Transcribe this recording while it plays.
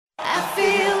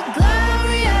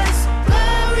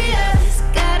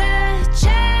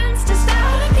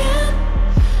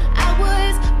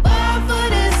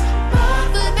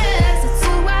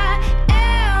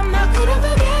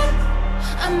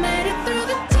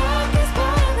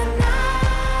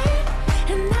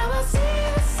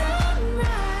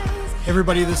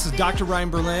Everybody, this is Dr. Ryan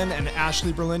Berlin and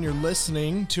Ashley Berlin. You're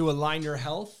listening to Align Your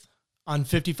Health on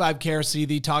 55 KRC,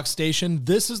 the talk station.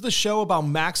 This is the show about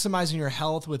maximizing your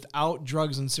health without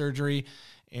drugs and surgery,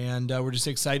 and we're just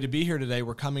excited to be here today.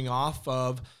 We're coming off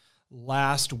of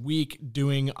last week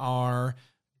doing our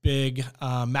big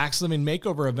Max Living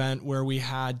Makeover event where we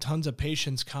had tons of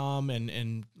patients come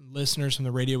and listeners from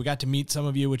the radio. We got to meet some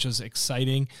of you, which was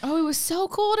exciting. Oh, it was so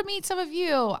cool to meet some of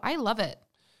you. I love it.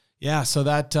 Yeah, so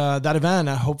that event,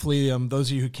 hopefully those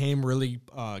of you who came really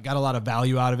got a lot of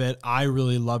value out of it. I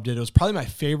really loved it. It was probably my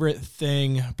favorite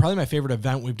thing, probably my favorite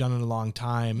event we've done in a long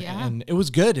time. Yeah. And it was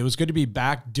good. It was good to be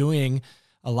back doing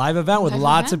a live event with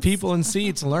lots of people in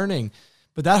seats learning.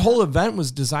 But that whole event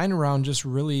was designed around just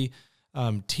really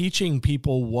teaching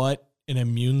people what an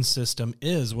immune system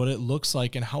is, what it looks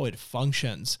like, and how it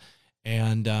functions.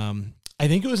 And I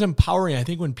think it was empowering. I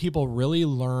think when people really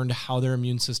learned how their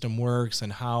immune system works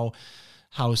and how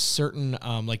certain,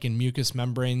 like in mucous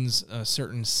membranes,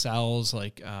 certain cells,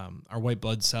 like our white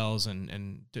blood cells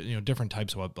and different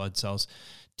types of white blood cells,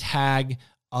 tag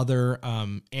other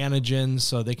antigens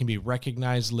so they can be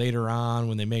recognized later on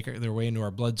when they make their way into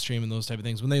our bloodstream and those type of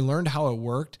things. When they learned how it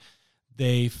worked,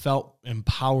 they felt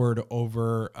empowered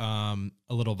over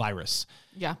a little virus.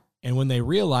 Yeah. And when they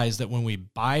realized that when we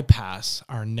bypass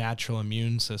our natural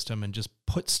immune system and just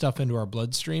put stuff into our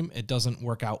bloodstream, it doesn't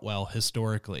work out well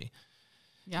historically.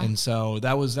 Yeah. And so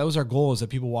that was our goal, is that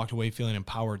people walked away feeling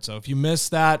empowered. So if you missed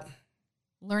that,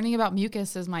 learning about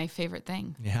mucus is my favorite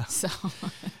thing. Yeah. So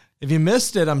if you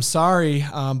missed it, I'm sorry,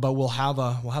 but we'll have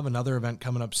another event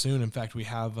coming up soon. In fact, we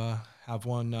have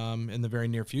one in the very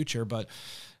near future. But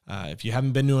if you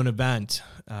haven't been to an event,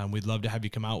 we'd love to have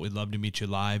you come out. We'd love to meet you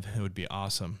live. It would be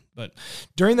awesome. But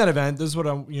during that event, this is what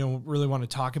I really want to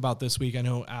talk about this week. I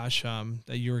know, Ash,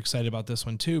 that you were excited about this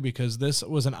one too, because this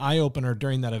was an eye-opener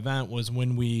during that event, was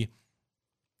when we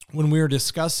were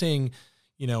discussing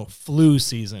flu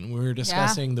season. We were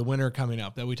discussing the winter coming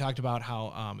up, that we talked about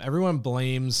how everyone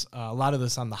blames a lot of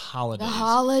this on the holidays.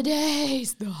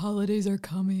 The holidays are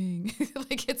coming.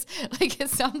 it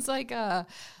sounds like a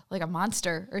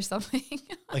monster or something.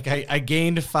 Like I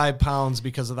gained 5 pounds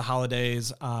because of the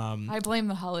holidays. I blame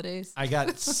the holidays. I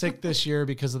got sick this year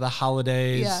because of the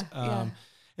holidays. Yeah.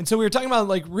 And so we were talking about,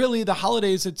 like, really the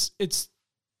holidays,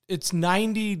 it's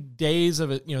 90 days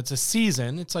of it. It's a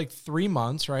season. It's like 3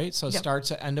 months, right? So it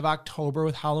starts at end of October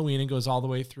with Halloween and goes all the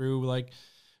way through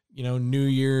New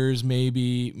Year's,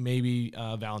 maybe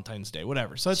Valentine's Day,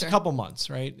 whatever. So it's a couple months,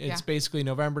 right? It's basically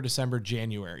November, December,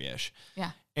 January-ish.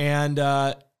 Yeah.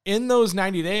 And in those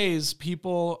 90 days,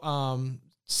 people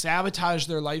sabotage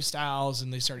their lifestyles,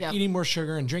 and they start eating more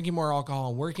sugar and drinking more alcohol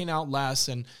and working out less.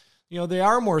 And they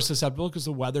are more susceptible because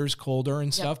the weather's colder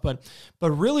and stuff, but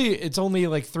really it's only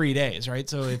like 3 days, right?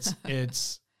 So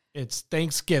it's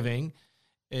Thanksgiving,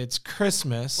 it's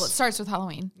Christmas. Well, it starts with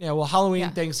Halloween. Yeah, well, Halloween,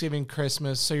 Thanksgiving,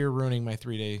 Christmas. So you're ruining my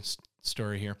 3-day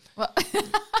story here. Well,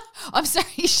 I'm sorry.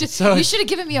 You should have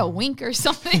given me a wink or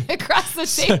something across the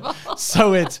table.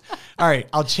 So it's all right.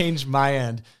 I'll change my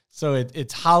end. So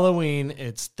it's Halloween,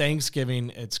 it's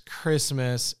Thanksgiving, it's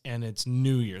Christmas, and it's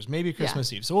New Year's, maybe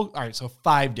Christmas Eve. So so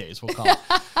 5 days we'll call it.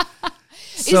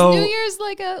 Is New Year's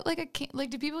like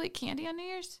do people eat candy on New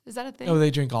Year's? Is that a thing? No,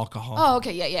 they drink alcohol. Oh,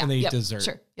 okay, yeah. And they eat dessert.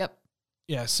 Sure, yep.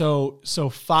 Yeah, so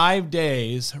 5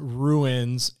 days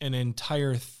ruins an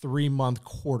entire 3-month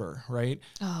quarter, right?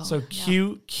 Oh, so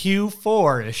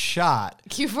Q4 is shot.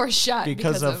 Q4 is shot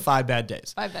because of 5 bad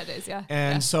days. 5 bad days, yeah.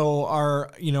 And so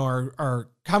our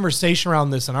conversation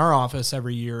around this in our office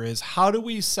every year is, how do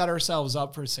we set ourselves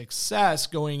up for success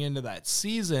going into that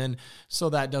season so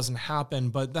that doesn't happen?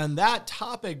 But then that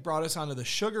topic brought us onto the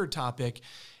sugar topic.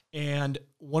 And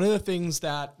one of the things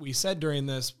that we said during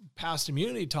this past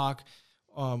immunity talk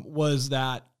was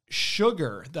that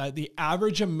sugar, that the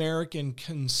average American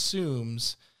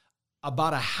consumes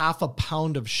about 1/2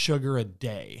 pound of sugar a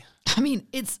day. I mean,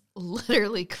 it's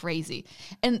literally crazy.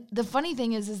 And the funny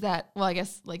thing is that, well, I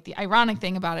guess like the ironic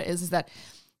thing about it is that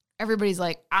everybody's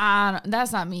like,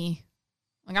 that's not me.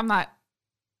 Like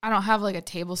I don't have like a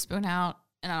tablespoon out,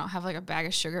 and I don't have like a bag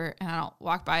of sugar, and I don't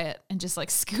walk by it and just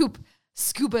like scoop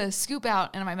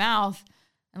out into my mouth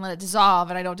and let it dissolve.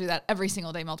 And I don't do that every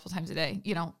single day, multiple times a day,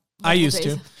 I used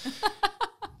to.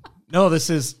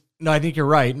 No, I think you're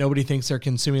right. Nobody thinks they're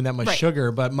consuming that much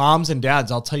sugar, but moms and dads,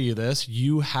 I'll tell you this,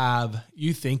 you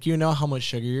think you know how much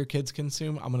sugar your kids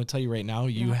consume. I'm going to tell you right now,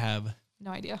 you have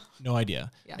no idea. No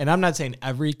idea. Yeah. And I'm not saying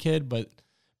every kid, but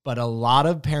a lot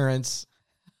of parents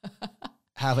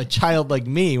have a child like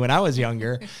me when I was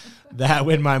younger, that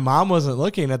when my mom wasn't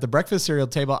looking at the breakfast cereal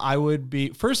table, I would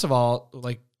be, first of all,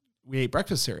 like, we ate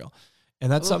breakfast cereal.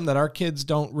 And that's something that our kids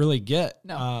don't really get.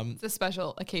 No, it's a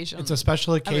special occasion. It's a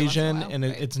special occasion, and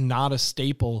right. it's not a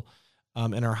staple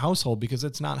in our household because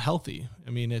it's not healthy.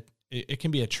 I mean, it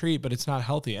can be a treat, but it's not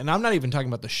healthy. And I'm not even talking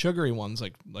about the sugary ones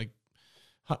like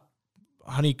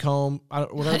honeycomb.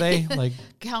 What are they? Like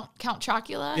Count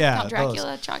Chocula? Yeah, Count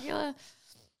Dracula, Chocula?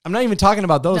 I'm not even talking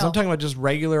about those. No. I'm talking about just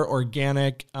regular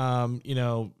organic,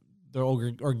 the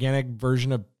organic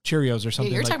version of Cheerios or Yeah,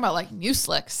 something. you're talking about like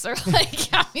Mueslix or like,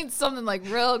 I mean, something like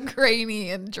real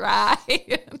grainy and dry.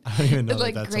 I don't even know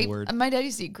like that's a word. My dad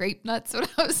used to eat grape nuts when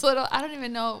I was little. I don't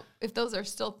even know if those are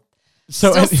still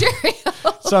So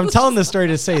cereal. So I'm telling this story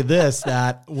to say this,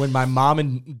 that when my mom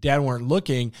and dad weren't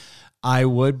looking, I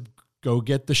would go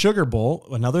get the sugar bowl,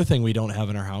 another thing we don't have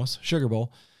in our house, sugar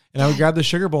bowl. And I would grab the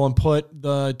sugar bowl and put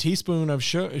the teaspoon in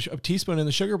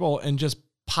the sugar bowl and just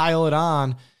pile it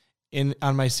on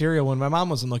my cereal when my mom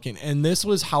wasn't looking. And this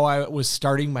was how I was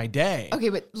starting my day. Okay,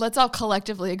 but let's all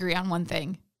collectively agree on one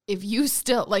thing. If you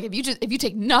still if you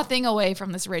take nothing away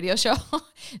from this radio show,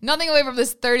 nothing away from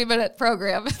this 30-minute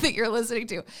program that you're listening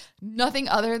to, nothing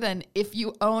other than if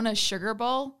you own a sugar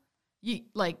bowl,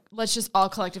 let's just all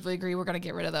collectively agree we're going to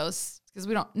get rid of those because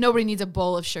nobody needs a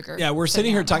bowl of sugar. Yeah, we're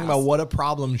sitting here talking about what a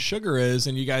problem sugar is,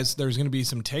 and you guys, there's going to be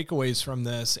some takeaways from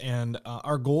this. And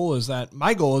my goal is that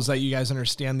you guys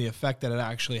understand the effect that it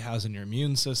actually has in your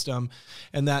immune system,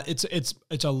 and that it's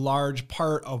a large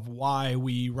part of why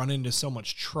we run into so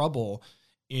much trouble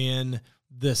in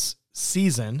this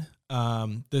season. Not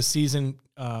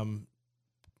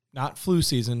flu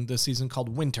season. This season called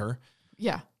winter.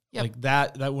 Yeah. Yep. Like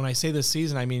that when I say this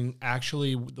season, I mean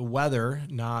actually the weather,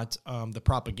 not the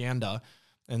propaganda.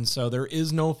 And so there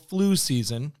is no flu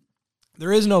season.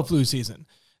 There is no flu season.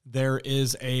 There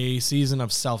is a season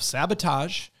of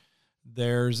self-sabotage.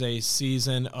 There's a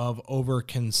season of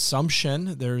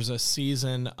overconsumption. There's a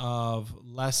season of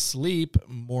less sleep,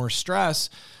 more stress.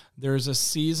 There's a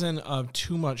season of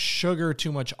too much sugar,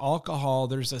 too much alcohol.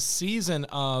 There's a season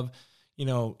of,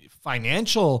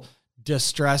 financial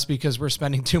distress because we're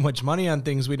spending too much money on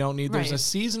things we don't need. There's Right. a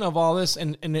season of all this.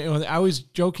 And I always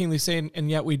jokingly say, and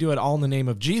yet we do it all in the name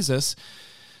of Jesus,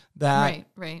 that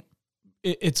Right.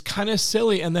 It's kind of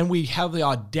silly. And then we have the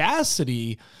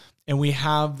audacity and we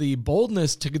have the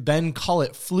boldness to then call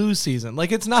it flu season.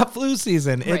 Like it's not flu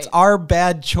season. Right. It's our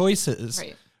bad choices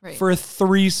Right. for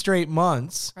 3 straight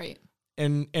months. Right.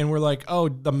 And we're like, oh,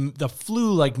 the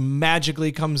flu like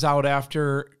magically comes out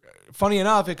after. Funny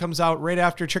enough, it comes out right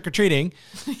after trick-or-treating.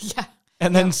 Yeah.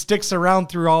 And then sticks around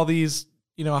through all these,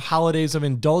 holidays of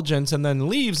indulgence and then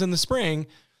leaves in the spring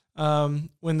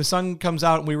when the sun comes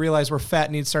out and we realize we're fat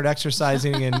and need to start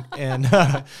exercising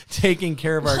and taking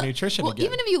care of our nutrition again.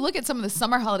 Even if you look at some of the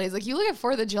summer holidays, like you look at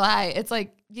 4th of July, it's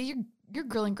like you're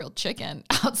grilling grilled chicken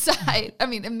outside. I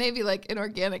mean, and maybe like an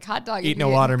organic hot dog. Eating a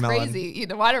watermelon. Crazy,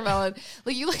 eating a watermelon.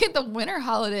 Like you look at the winter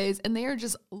holidays and they are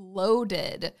just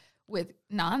loaded with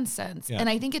nonsense. Yeah. And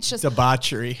I think it's just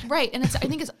debauchery. Right. And I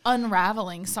think it's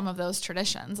unraveling some of those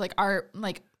traditions. Like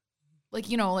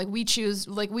we choose,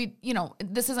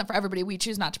 this isn't for everybody. We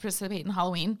choose not to participate in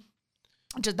Halloween.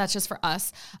 That's just for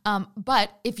us.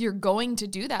 But if you're going to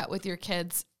do that with your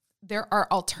kids, there are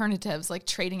alternatives like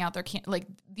trading out their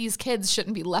these kids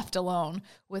shouldn't be left alone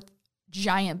with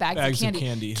giant bags of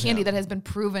candy that has been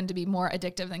proven to be more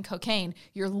addictive than cocaine.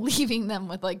 You're leaving them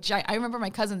with I remember my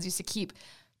cousins used to keep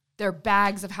their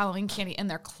bags of Halloween candy in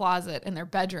their closet in their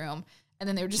bedroom. And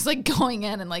then they were just like going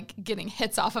in and like getting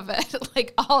hits off of it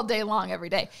like all day long, every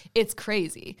day. It's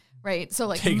crazy. Right. So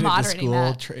like taking moderating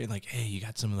it to school, like, hey, you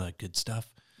got some of the good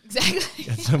stuff. Exactly.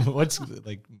 What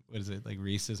is it? Like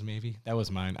Reese's maybe? That was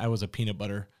mine. I was a peanut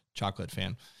butter chocolate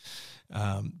fan.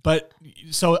 But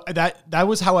so that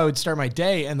was how I would start my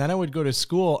day. And then I would go to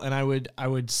school and I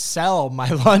would sell my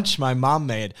lunch my mom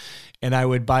made, and I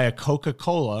would buy a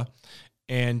Coca-Cola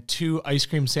and 2 ice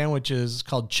cream sandwiches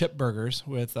called chip burgers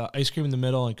with ice cream in the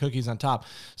middle and cookies on top.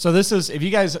 So this is, if you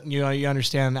guys, you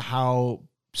understand how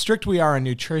strict we are on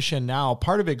nutrition now,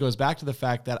 part of it goes back to the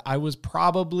fact that I was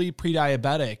probably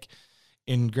pre-diabetic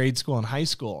in grade school and high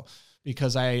school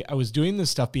because I was doing this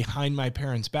stuff behind my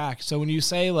parents' back. So when you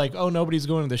say like, oh, nobody's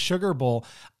going to the sugar bowl,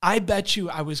 I bet you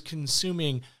I was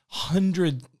consuming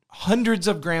hundreds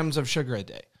of grams of sugar a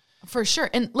day. For sure.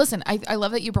 And listen, I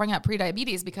love that you bring up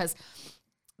pre-diabetes because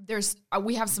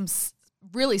we have some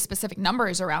really specific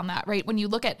numbers around that, right? When you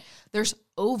look at, there's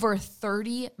over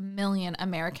 30 million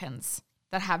Americans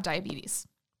that have diabetes,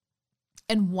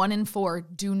 and 1 in 4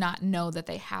 do not know that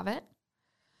they have it.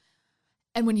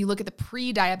 And when you look at the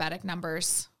pre-diabetic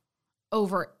numbers,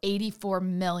 over 84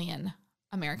 million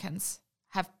Americans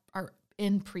are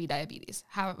in pre-diabetes,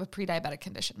 have a pre-diabetic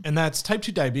condition. And that's type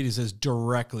 2 diabetes is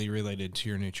directly related to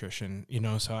your nutrition,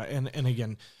 so, and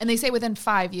again. And they say within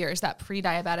 5 years, that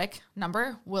pre-diabetic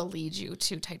number will lead you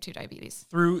to type 2 diabetes.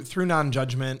 Through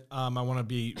non-judgment, I want to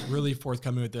be really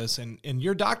forthcoming with this. And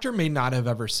your doctor may not have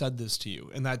ever said this to you.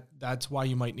 And that's why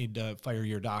you might need to fire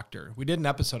your doctor. We did an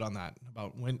episode on that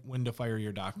about when to fire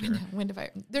your doctor. When to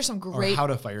fire. There's some great. Or how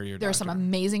to fire your doctor. There are some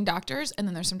amazing doctors, and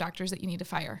then there's some doctors that you need to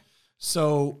fire.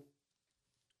 So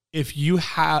if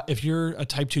you're a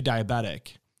type 2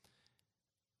 diabetic,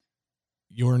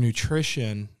 your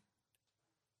nutrition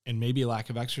and maybe lack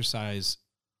of exercise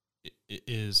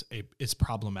is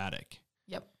problematic.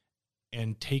 Yep.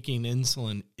 And taking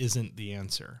insulin isn't the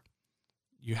answer.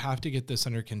 You have to get this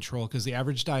under control, because the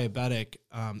average diabetic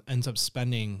ends up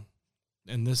spending,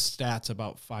 and this stat's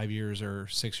about 5 years or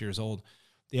 6 years old,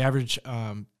 the average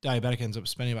diabetic ends up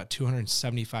spending about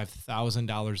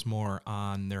 $275,000 more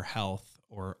on their health,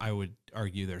 or I would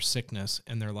argue their sickness,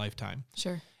 in their lifetime.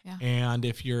 Sure, yeah. And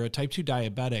if you're a type 2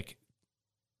 diabetic,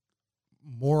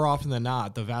 more often than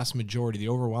not, the vast majority, the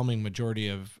overwhelming majority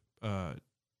of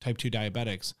type 2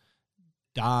 diabetics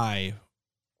die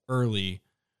early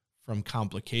from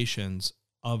complications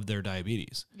of their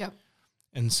diabetes. Yep.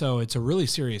 And so it's a really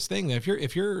serious thing that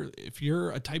if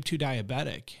you're a type 2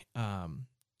 diabetic,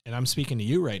 and I'm speaking to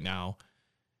you right now,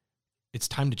 it's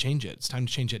time to change it. It's time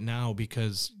to change it now,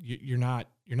 because you're not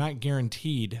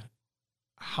guaranteed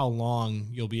how long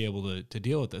you'll be able to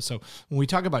deal with this. So when we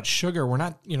talk about sugar, we're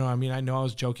not, I know I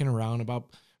was joking around about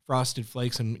Frosted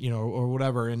Flakes and, or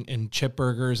whatever, and chip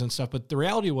burgers and stuff. But the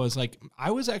reality was, like,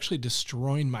 I was actually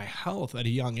destroying my health at a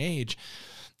young age,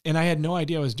 and I had no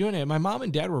idea I was doing it. My mom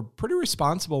and dad were pretty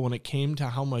responsible when it came to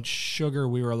how much sugar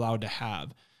we were allowed to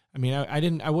have. I mean,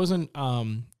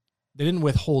 they didn't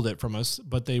withhold it from us,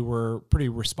 but they were pretty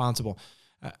responsible.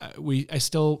 I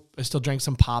still drank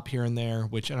some pop here and there,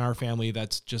 which in our family,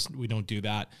 that's just, we don't do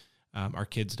that. Our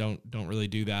kids don't really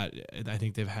do that. I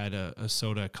think they've had a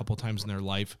soda a couple times in their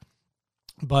life,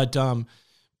 but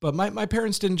my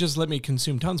parents didn't just let me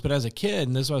consume tons. But as a kid,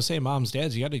 and this is what I was saying, moms,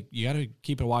 dads, you gotta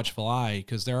keep a watchful eye,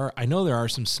 because I know there are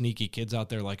some sneaky kids out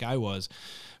there like I was.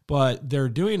 But they're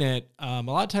doing it. A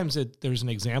lot of times there's an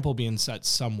example being set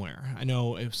somewhere. I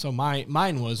know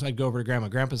mine was, I'd go over to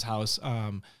grandpa's house.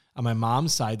 On my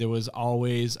mom's side, there was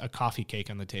always a coffee cake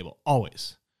on the table.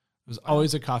 Always. There was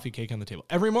always a coffee cake on the table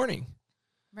every morning.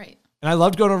 Right. And I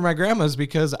loved going over to my grandma's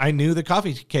because I knew the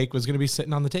coffee cake was going to be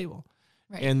sitting on the table.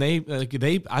 Right. And they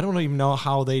I don't even know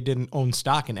how they didn't own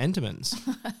stock in Entenmann's,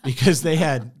 because they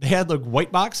had like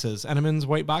white boxes, Entenmann's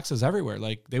white boxes everywhere.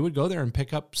 Like, they would go there and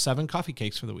pick up 7 coffee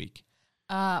cakes for the week.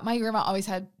 My grandma always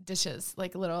had dishes,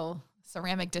 like little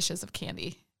ceramic dishes of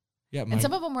candy. Yeah, and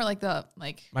some of them were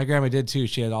my grandma did too.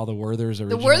 She had all the Werther's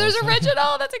original. The Werther's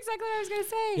original. That's exactly what I was gonna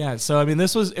say. Yeah. So I mean,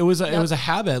 it was a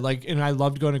habit. Like, and I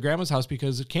loved going to grandma's house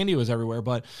because candy was everywhere.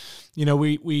 But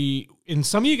we and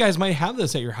some of you guys might have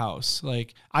this at your house.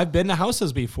 Like, I've been to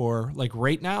houses before. Like,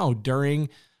 right now during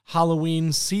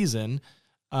Halloween season,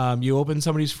 you open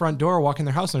somebody's front door, walk in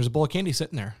their house, and there's a bowl of candy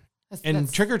sitting there. And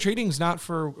trick or treating's not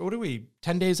for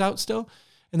 10 days out still,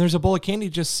 and there's a bowl of candy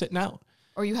just sitting out.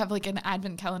 Or you have like an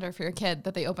advent calendar for your kid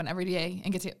that they open every day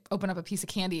and get to open up a piece of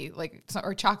candy,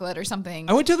 or chocolate or something.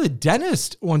 I went to the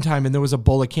dentist one time and there was a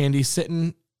bowl of candy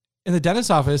sitting in the dentist's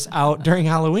office out during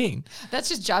Halloween. That's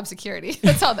just job security.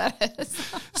 That's all that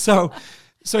is. So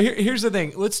here's the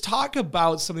thing. Let's talk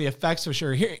about some of the effects of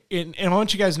sugar here. And I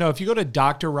want you guys to know, if you go to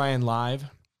Dr. Ryan Live,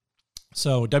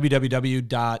 so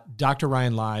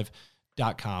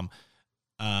www.drryanlive.com,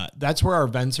 that's where our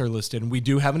events are listed. And we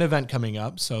do have an event coming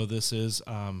up. So this is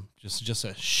just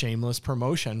a shameless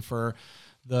promotion for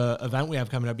the event we have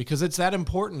coming up, because it's that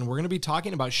important. We're going to be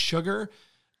talking about sugar,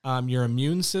 your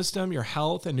immune system, your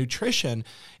health, and nutrition.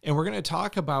 And we're going to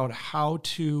talk about how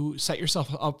to set yourself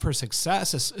up for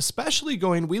success, especially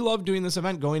we love doing this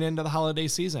event going into the holiday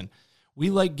season. We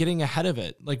like getting ahead of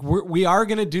it. Like, we are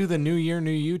going to do the New Year,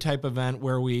 New You type event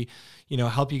where we,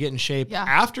 help you get in shape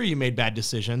after you made bad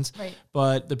decisions. Right.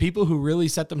 But the people who really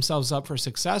set themselves up for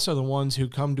success are the ones who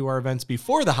come to our events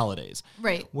before the holidays.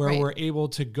 Right. Where we're able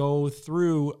to go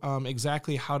through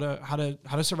exactly how to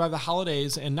survive the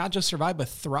holidays, and not just survive, but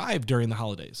thrive during the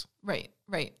holidays. Right.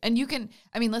 Right. And you can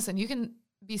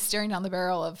be staring down the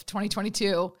barrel of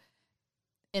 2022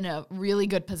 in a really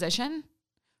good position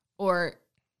or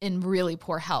in really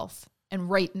poor health. And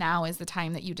right now is the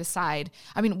time that you decide.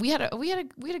 I mean, we had a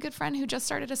good friend who just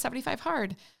started a 75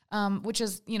 hard which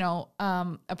is,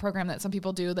 a program that some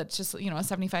people do that's just, a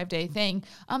 75-day thing.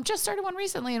 Just started one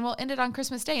recently, and we'll end it on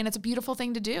Christmas Day. And it's a beautiful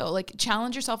thing to do. Like,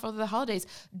 challenge yourself over the holidays.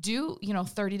 Do,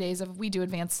 30 days we do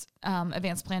advanced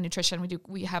plan nutrition.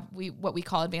 We have what we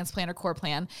call advanced plan or core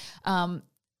plan.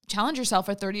 Challenge yourself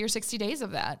for 30 or 60 days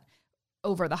of that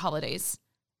over the holidays.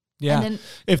 Yeah. And then,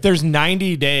 if there's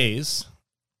 90 days,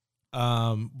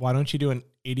 why don't you do an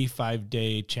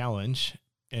 85-day challenge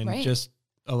and just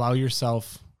allow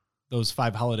yourself those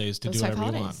 5 holidays to do whatever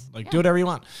you want. Do whatever you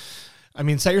want. I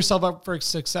mean, set yourself up for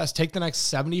success. Take the next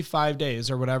 75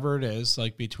 days or whatever it is,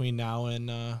 like between now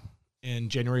and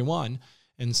January 1,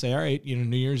 and say, all right,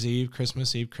 New Year's Eve,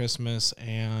 Christmas,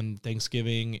 and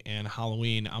Thanksgiving and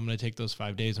Halloween. I'm going to take those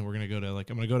 5 days, and we're going to go to I'm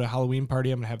going to go to a Halloween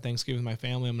party. I'm going to have Thanksgiving with my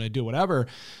family. I'm going to do whatever.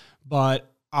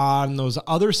 But on those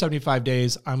other 75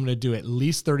 days, I'm going to do at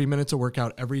least 30 minutes of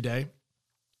workout every day.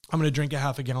 I'm going to drink a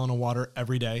half a gallon of water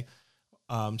every day.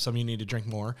 Some of you need to drink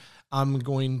more. I'm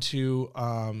going to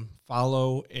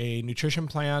follow a nutrition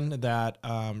plan that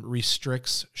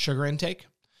restricts sugar intake.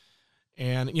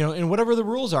 And, and whatever the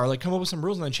rules are, come up with some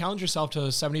rules and then challenge yourself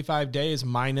to 75 days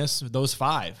minus those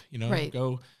 5, right.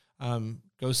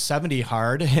 Go 70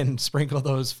 hard and sprinkle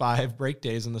those 5 break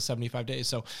days in the 75 days.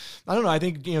 So I don't know. I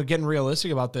think, getting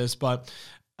realistic about this, but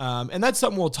and that's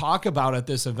something we'll talk about at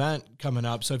this event coming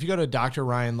up. So if you go to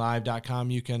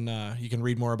drryanlive.com, you can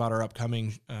read more about our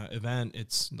upcoming event.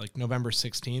 It's like November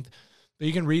 16th, but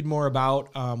you can read more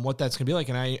about what that's going to be like.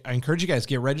 And I encourage you guys to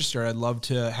get registered. I'd love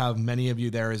to have many of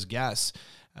you there as guests.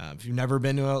 If you've never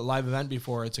been to a live event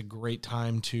before, it's a great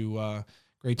time to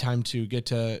get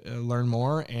to learn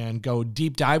more and go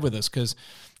deep dive with us. Cause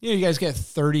you guys get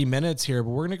 30 minutes here, but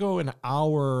we're going to go an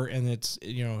hour, and it's,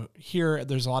 here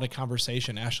there's a lot of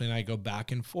conversation. Ashley and I go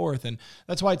back and forth, and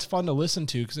that's why it's fun to listen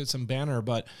to, cause it's some banner,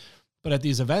 but at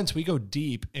these events we go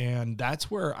deep, and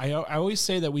that's where I always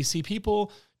say that we see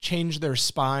people change their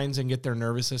spines and get their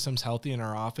nervous systems healthy in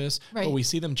our office, right. But we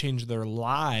see them change their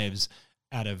lives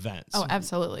at events. Oh,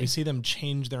 absolutely. We see them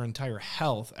change their entire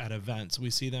health at events.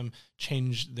 We see them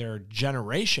change their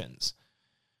generations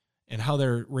and how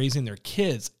they're raising their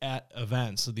kids at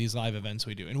events. So these live events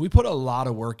we do, and we put a lot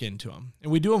of work into them, and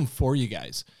we do them for you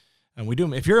guys. And we do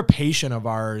them. If you're a patient of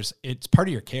ours, it's part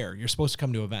of your care. You're supposed to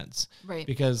come to events, right?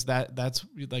 Because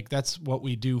that's what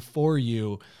we do for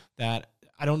you. That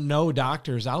I don't know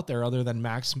doctors out there other than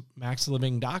Max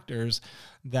Living doctors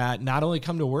that not only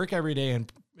come to work every day and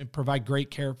provide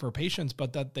great care for patients,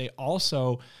 but that they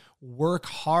also work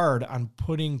hard on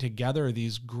putting together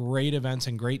these great events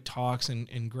and great talks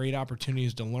and great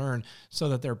opportunities to learn so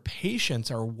that their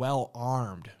patients are well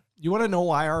armed. You want to know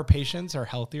why our patients are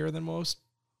healthier than most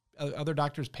other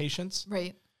doctors' patients?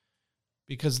 Right.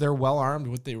 Because they're well armed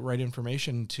with the right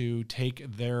information to take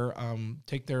their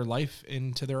life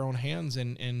into their own hands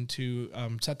and to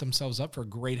set themselves up for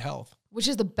great health. Which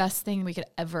is the best thing we could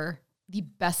ever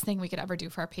do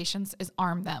for our patients is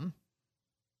arm them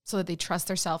so that they trust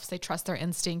themselves, they trust their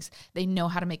instincts, they know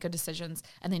how to make good decisions,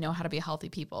 and they know how to be healthy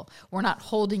people. We're not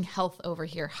holding health over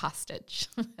here hostage.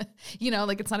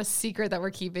 It's not a secret that we're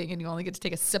keeping, and you only get to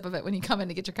take a sip of it when you come in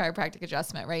to get your chiropractic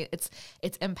adjustment, right?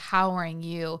 It's empowering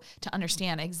you to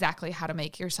understand exactly how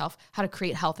to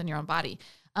create health in your own body.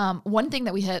 One thing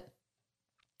that we hit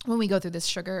when we go through this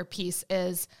sugar piece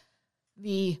is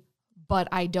but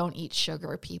I don't eat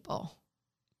sugar people.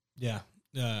 Yeah.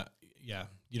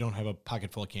 You don't have a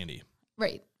pocket full of candy.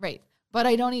 Right. But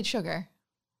I don't eat sugar.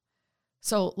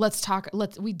 So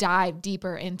we dive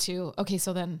deeper into, okay,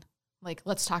 so then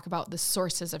let's talk about the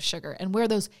sources of sugar and where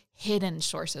those hidden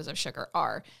sources of sugar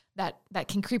are that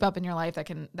can creep up in your life,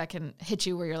 that can hit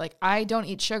you where you're like, I don't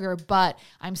eat sugar, but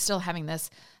I'm still having this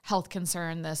health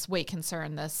concern, this weight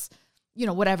concern, this,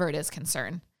 whatever it is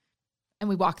concern. And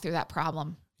we walk through that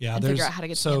problem. Yeah, and figure out how to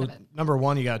get to the end of it. Number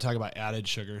one, you got to talk about added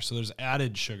sugar. So there's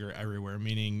added sugar everywhere,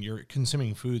 meaning you're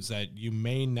consuming foods that you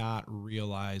may not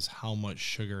realize how much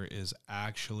sugar is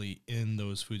actually in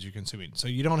those foods you're consuming. So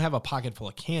you don't have a pocket full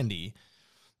of candy,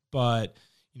 but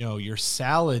your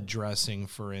salad dressing,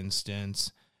 for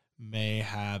instance, may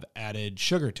have added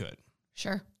sugar to it.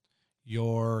 Sure.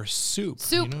 Your soup.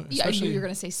 You're going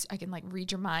to say, I can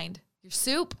read your mind. Your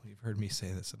soup. You've heard me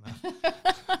say this enough.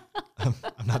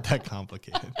 I'm not that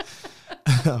complicated.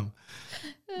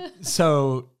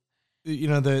 So,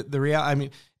 the reality, I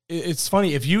mean, it's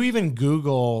funny. If you even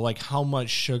Google how much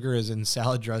sugar is in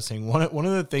salad dressing, one of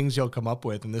the things you'll come up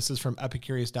with, and this is from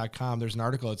epicurious.com, there's an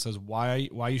article that says why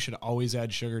you should always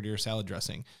add sugar to your salad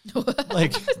dressing.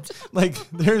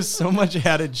 There's so much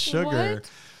added sugar.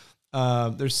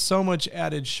 There's so much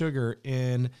added sugar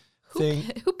in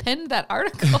Who penned that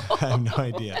article? I have no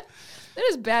idea. That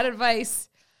is bad advice.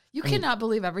 You cannot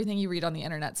believe everything you read on the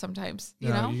internet sometimes, you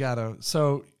know? You gotta,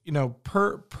 so,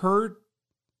 per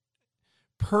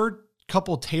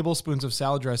couple tablespoons of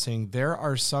salad dressing, there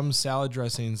are some salad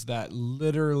dressings that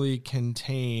literally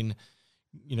contain,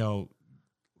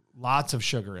 lots of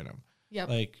sugar in them. Yep.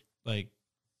 Like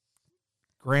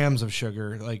grams of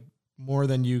sugar, like more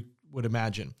than you would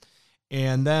imagine.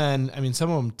 And then, some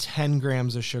of them 10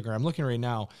 grams of sugar. I'm looking right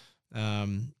now.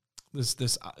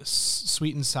 This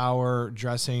sweet and sour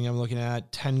dressing I'm looking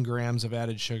at, 10 grams of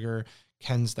added sugar.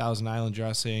 Ken's Thousand Island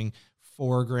dressing,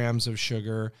 4 grams of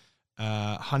sugar.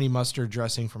 Honey mustard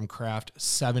dressing from Kraft,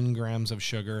 7 grams of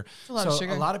sugar. That's a lot of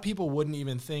sugar. A lot of people wouldn't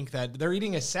even think that they're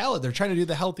eating a salad. They're trying to do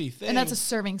the healthy thing. And that's a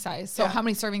serving size. So how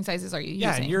many serving sizes are you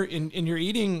using? Yeah, and you're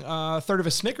eating a third of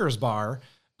a Snickers bar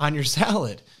on your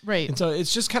salad. Right. And so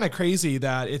it's just kind of crazy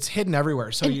that it's hidden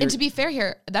everywhere. So and to be fair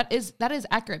here, that is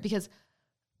accurate because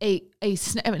an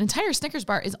entire Snickers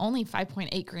bar is only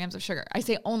 5.8 grams of sugar. I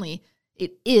say only.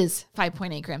 It is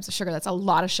 5.8 grams of sugar. That's a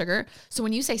lot of sugar. So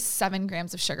when you say 7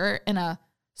 grams of sugar in a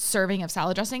serving of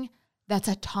salad dressing, that's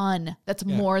a ton. That's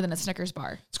more than a Snickers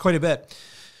bar. It's quite a bit.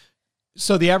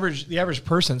 So the average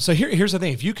person. So here's the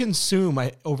thing: if you consume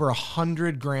over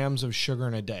 100 grams of sugar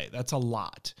in a day, that's a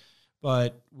lot.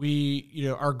 But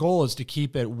our goal is to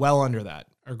keep it well under that.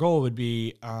 Our goal would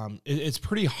be, it's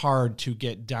pretty hard to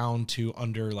get down to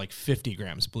under like 50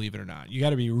 grams. Believe it or not, you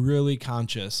got to be really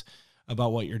conscious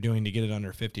about what you're doing to get it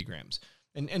under 50 grams.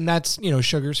 And that's,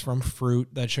 sugars from fruit,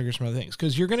 that's sugars from other things.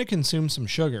 Because you're going to consume some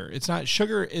sugar.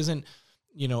 Sugar isn't,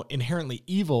 inherently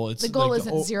evil. It's the goal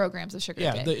isn't 0 grams of sugar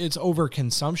a day. It's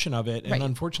overconsumption of it. And right.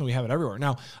 Unfortunately, we have it everywhere.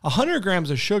 Now, 100 grams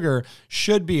of sugar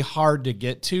should be hard to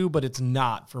get to, but it's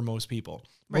not for most people.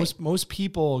 Right. Most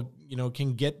people,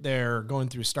 can get there going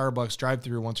through Starbucks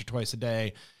drive-through once or twice a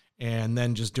day and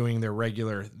then just doing their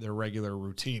regular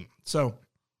routine. So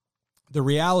the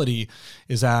reality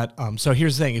is that, so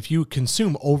here's the thing, if you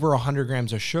consume over 100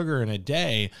 grams of sugar in a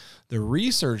day, the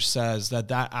research says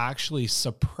that actually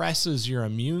suppresses your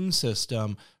immune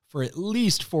system for at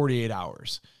least 48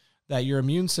 hours, that your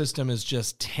immune system is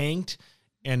just tanked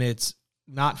and it's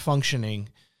not functioning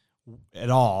at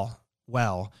all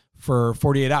well for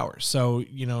 48 hours. So,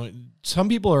 some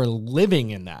people are living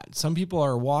in that. Some people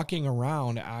are walking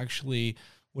around actually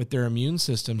with their immune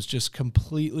systems just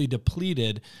completely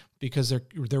depleted because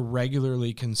they're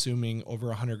regularly consuming over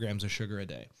 100 grams of sugar a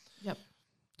day. Yep.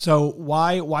 So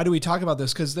why do we talk about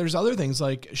this? Because there's other things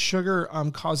like sugar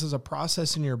causes a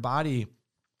process in your body.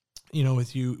 When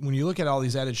you look at all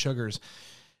these added sugars,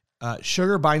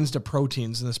 sugar binds to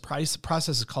proteins, and this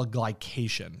process is called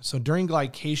glycation. So during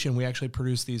glycation, we actually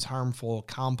produce these harmful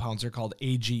compounds. They're called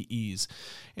AGEs,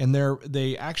 and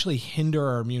they actually hinder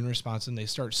our immune response, and they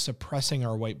start suppressing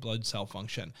our white blood cell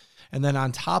function. And then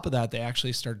on top of that, they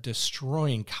actually start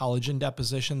destroying collagen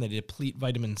deposition. They deplete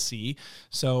vitamin C.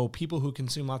 So people who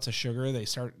consume lots of sugar,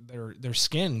 their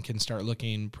skin can start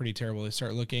looking pretty terrible. They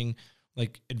start looking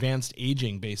like advanced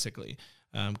aging, basically.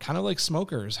 Kind of like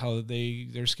smokers, how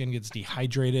their skin gets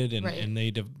dehydrated and, right. and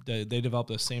they develop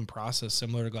the same process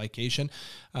similar to glycation.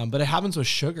 But it happens with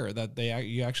sugar that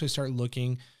you actually start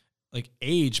looking like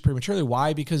age prematurely.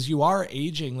 Why? Because you are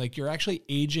aging, like you're actually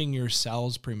aging your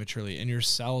cells prematurely, and your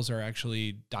cells are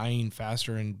actually dying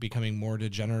faster and becoming more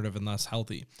degenerative and less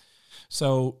healthy.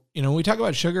 So, when we talk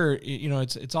about sugar,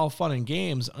 it's all fun and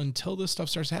games until this stuff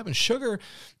starts to happen. Sugar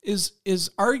is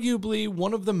arguably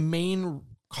one of the main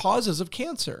causes of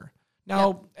cancer.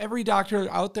 Now, every doctor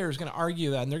out there is going to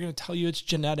argue that, and they're going to tell you it's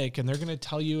genetic, and they're going to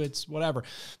tell you it's whatever.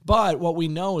 But what we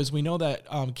know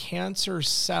that cancer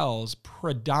cells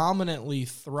predominantly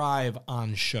thrive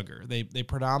on sugar. They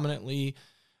predominantly,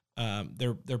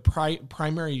 their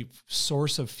primary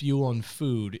source of fuel and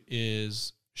food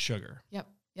is sugar. Yep.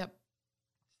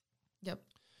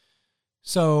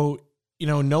 So,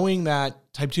 knowing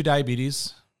that type 2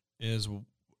 diabetes is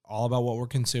all about what we're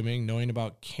consuming, knowing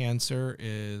about cancer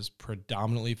is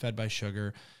predominantly fed by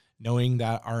sugar, knowing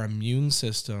that our immune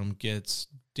system gets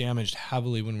damaged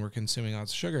heavily when we're consuming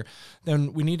lots of sugar,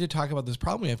 then we need to talk about this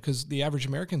problem we have, because the average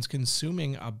American's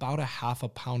consuming about a half a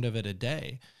pound of it a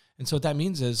day. And so what that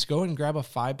means is go and grab a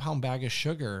 5-pound bag of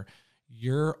sugar.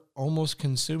 You're almost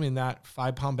consuming that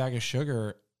 5-pound bag of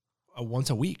sugar once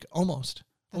a week, almost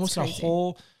crazy. A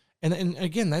whole. And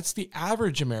again, that's the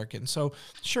average American. So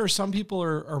sure, some people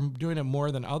are doing it more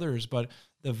than others, but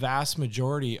the vast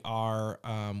majority are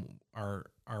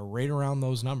right around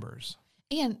those numbers.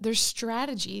 And there's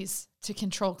strategies to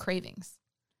control cravings.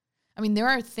 I mean, there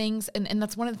are things, and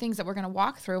that's one of the things that we're going to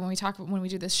walk through when we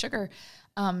do this sugar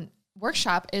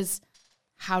workshop is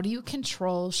how do you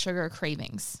control sugar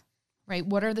cravings, right?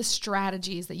 What are the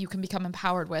strategies that you can become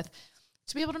empowered with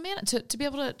to be able to manage, to be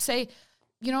able to say,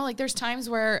 you know, like there's times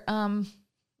where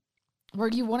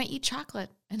you want to eat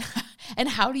chocolate and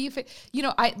how do you you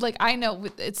know, I know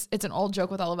it's an old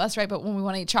joke with all of us, right? But when we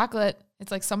want to eat chocolate,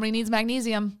 it's like somebody needs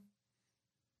magnesium,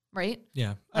 right?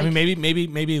 Yeah. Like, I mean,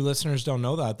 maybe listeners don't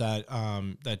know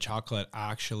that chocolate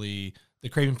actually, the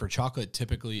craving for chocolate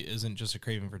typically isn't just a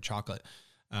craving for chocolate.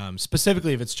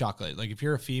 Specifically if it's chocolate, like if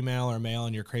you're a female or male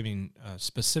and you're craving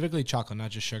specifically chocolate,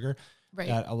 not just sugar, right.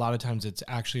 That a lot of times it's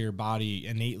actually your body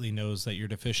innately knows that you're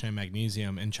deficient in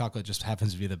magnesium, and chocolate just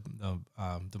happens to be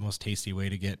the most tasty way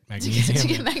to get magnesium. To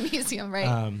get magnesium,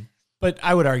 right? But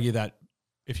I would argue that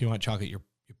if you want chocolate, you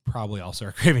probably also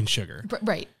are craving sugar.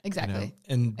 Right, exactly.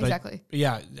 You know? Exactly. But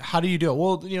yeah, how do you do it?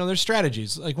 Well, you know, there's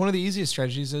strategies. Like one of the easiest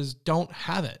strategies is don't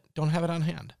have it on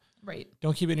hand. Right.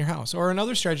 Don't keep it in your house. Or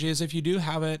another strategy is if you do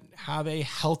have it, have a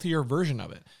healthier version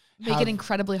of it. Make it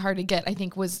incredibly hard to get, I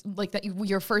think was like that.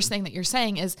 Your first thing that you're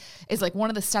saying is like one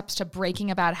of the steps to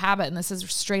breaking a bad habit. And this is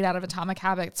straight out of Atomic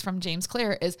Habits from James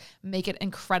Clear, is make it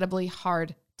incredibly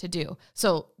hard to do.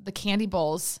 So the candy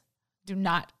bowls do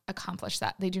not accomplish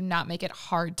that. They do not make it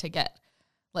hard to get.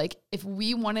 Like if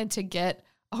we wanted to get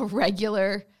a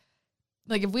regular,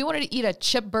 like if we wanted to eat a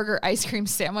chip burger ice cream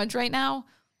sandwich right now,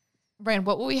 Brian,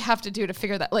 what will we have to do to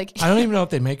figure that? Like, I don't even know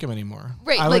if they make them anymore.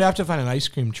 Right, I would have to find an ice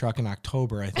cream truck in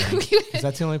October, I think, because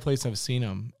that's the only place I've seen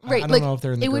them. Right, I don't know if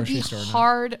they're in the grocery store. It would be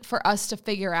hard for us to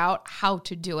figure out how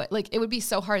to do it. Like, it would be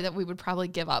so hard that we would probably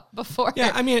give up before.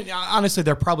 Yeah, I mean, honestly,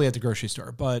 they're probably at the grocery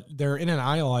store, but they're in an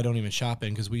aisle I don't even shop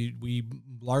in because we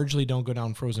largely don't go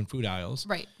down frozen food aisles.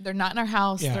 Right, they're not in our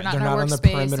house. Yeah, they're not in our on the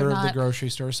workspace, perimeter of the grocery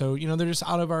store. So you know, they're just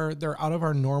out of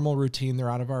our normal routine. They're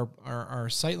out of our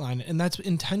sight line, and that's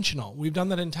intentional. We've done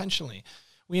that intentionally.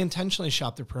 We intentionally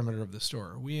shop the perimeter of the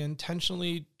store. We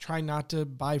intentionally try not to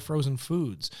buy frozen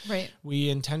foods. Right. We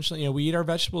intentionally, we eat our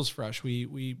vegetables fresh.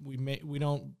 We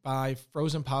don't buy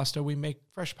frozen pasta. We make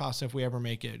fresh pasta if we ever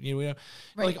make it.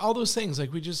 Right. Like all those things.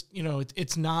 Like we just,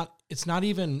 it's not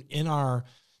even in our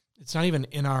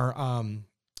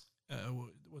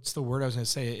what's the word I was going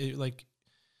to say?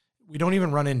 We don't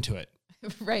even run into it.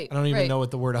 Right. I don't even know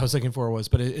what the word I was looking for was,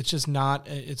 but it's just not,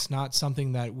 it's not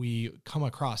something that we come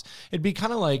across. It'd be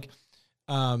kind of like,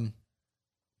 I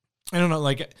don't know,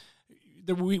 like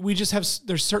we just have,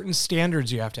 there's certain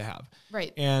standards you have to have.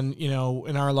 Right. And,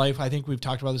 in our life, I think we've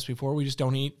talked about this before. We just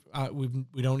don't eat,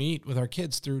 we don't eat with our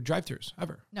kids through drive-thrus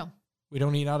ever. No. We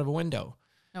don't eat out of a window.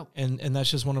 Nope. And that's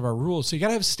just one of our rules. So you got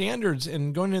to have standards,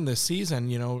 and going into the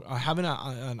season, having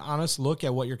an honest look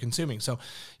at what you're consuming. So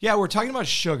yeah, we're talking about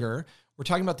sugar. We're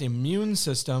talking about the immune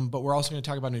system, but we're also going to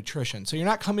talk about nutrition. So you're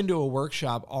not coming to a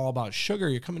workshop all about sugar.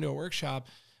 You're coming to a workshop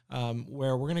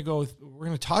where we're going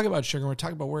to talk about sugar. We're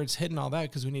talking about where it's hidden, all that,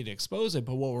 because we need to expose it.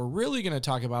 But what we're really going to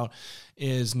talk about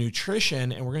is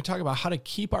nutrition, and we're going to talk about how to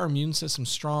keep our immune system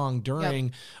strong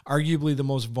during arguably the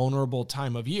most vulnerable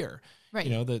time of year. Right.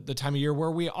 The time of year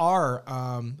where we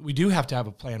do have to have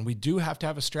a plan. We do have to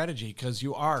have a strategy, because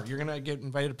you're going to get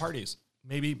invited to parties,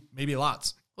 maybe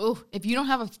lots. Oh, if you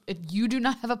do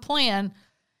not have a plan,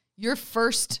 your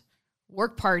first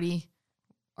work party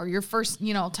or your first,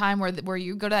 time where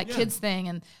you go to that kids thing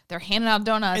and they're handing out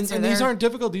donuts. And these aren't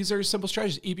difficult. These are simple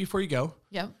strategies. Eat before you go.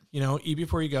 Yep. Eat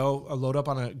before you go. Load up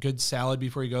on a good salad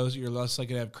before you go. So you're less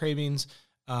likely to have cravings.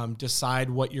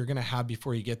 Decide what you're going to have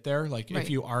before you get there. Like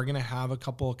if you are going to have a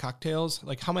couple of cocktails,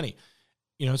 like how many?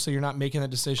 So you're not making that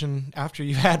decision after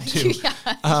you had to. You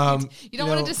don't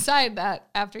want to decide that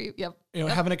after you. Yep.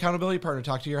 Have an accountability partner.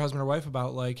 Talk to your husband or wife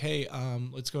about like, hey,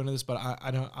 let's go into this, but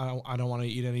I don't want to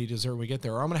eat any dessert when we get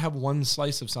there, or I'm going to have one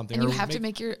slice of something. And you have to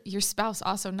make your spouse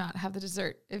also not have the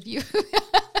dessert if you.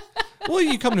 Well,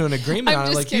 you come to an agreement on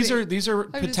it. Like kidding. these are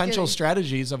potential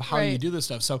strategies of how you do this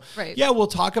stuff. So yeah, we'll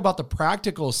talk about the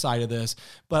practical side of this,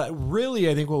 but really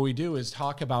I think what we do is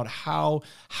talk about how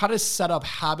to set up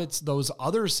habits those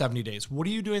other 70 days. What are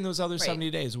you doing those other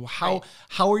 70 days? How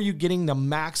are you getting the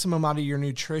maximum out of your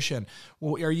nutrition?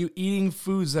 Well, are you eating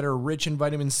foods that are rich in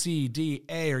vitamin C, D,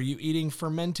 A? Are you eating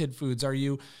fermented foods? Are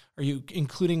you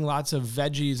including lots of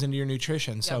veggies into your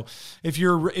nutrition? Yep. So if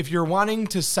you're wanting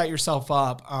to set yourself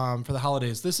up for the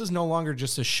holidays, this is no longer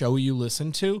just a show you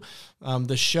listen to.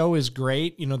 The show is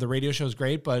great. The radio show is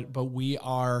great, but we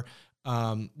are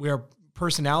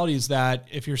personalities that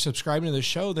if you're subscribing to the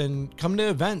show, then come to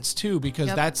events too,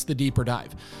 because that's the deeper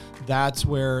dive. That's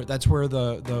where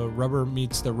the rubber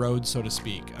meets the road, so to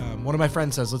speak. One of my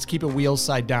friends says, let's keep it wheels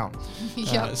side down.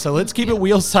 So let's keep it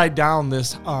wheels side down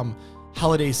this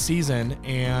holiday season,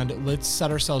 and let's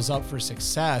set ourselves up for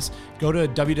success. Go to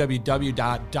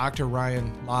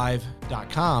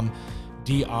www.drryanlive.com.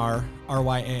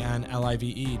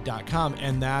 drryanlive.com.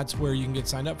 And that's where you can get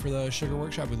signed up for the sugar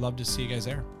workshop. We'd love to see you guys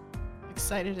there.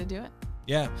 Excited to do it.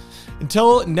 Yeah.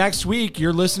 Until next week,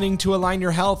 you're listening to Align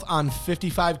Your Health on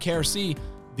 55 KRC,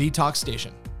 the talk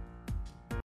station.